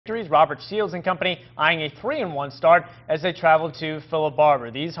Robert Shields and company eyeing a 3-1 start as they travel to Philip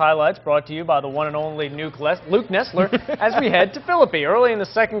Barbour. These highlights brought to you by the one and only Luke Nessler as we head to Philippi. Early in the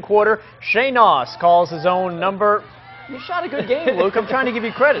second quarter, Shea Noss calls his own number. You shot a good game, Luke. I'm trying to give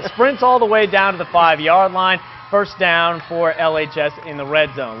you credit. Sprints all the way down to the 5-yard line. First down for LHS in the red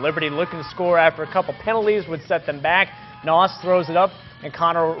zone. Liberty looking to score after a couple penalties would set them back. Noss throws it up, and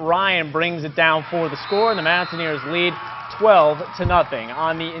Connor Ryan brings it down for the score, and the Mountaineers lead 12-0.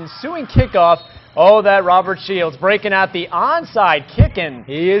 On the ensuing kickoff, that Robert Shields breaking out the onside kicking.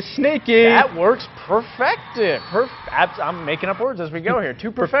 He is sneaky. That works perfected. I'm making up words as we go here.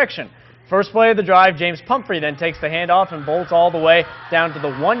 To perfection. First play of the drive, James Pumphrey then takes the handoff and bolts all the way down to the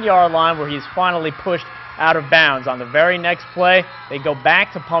 1-yard line where he's finally pushed out of bounds. On the very next play, they go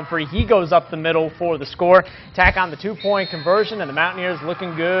back to Pumphrey. He goes up the middle for the score. Tack on the 2-point conversion, and the Mountaineers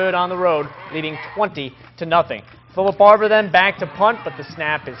looking good on the road, leading 20-0. Philip Barbour then back to punt, but the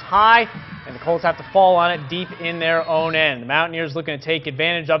snap is high, and the Colts have to fall on it deep in their own end. The Mountaineers looking to take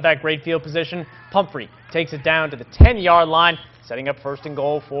advantage of that great field position. Pumphrey takes it down to the 10-yard line, setting up 1st and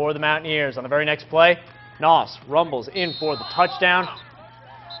goal for the Mountaineers. On the very next play, Noss rumbles in for the touchdown.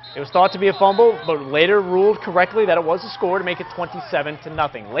 It was thought to be a fumble, but later ruled correctly that it was a score to make it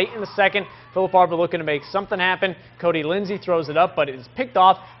 27-0. Late in the second, Philip Barbour looking to make something happen. Cody Lindsay throws it up, but it is picked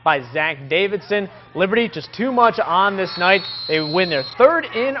off by Zach Davidson. Liberty just too much on this night. They win their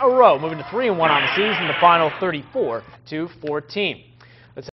 3rd in a row, moving to 3-1 on the season, the final 34-14.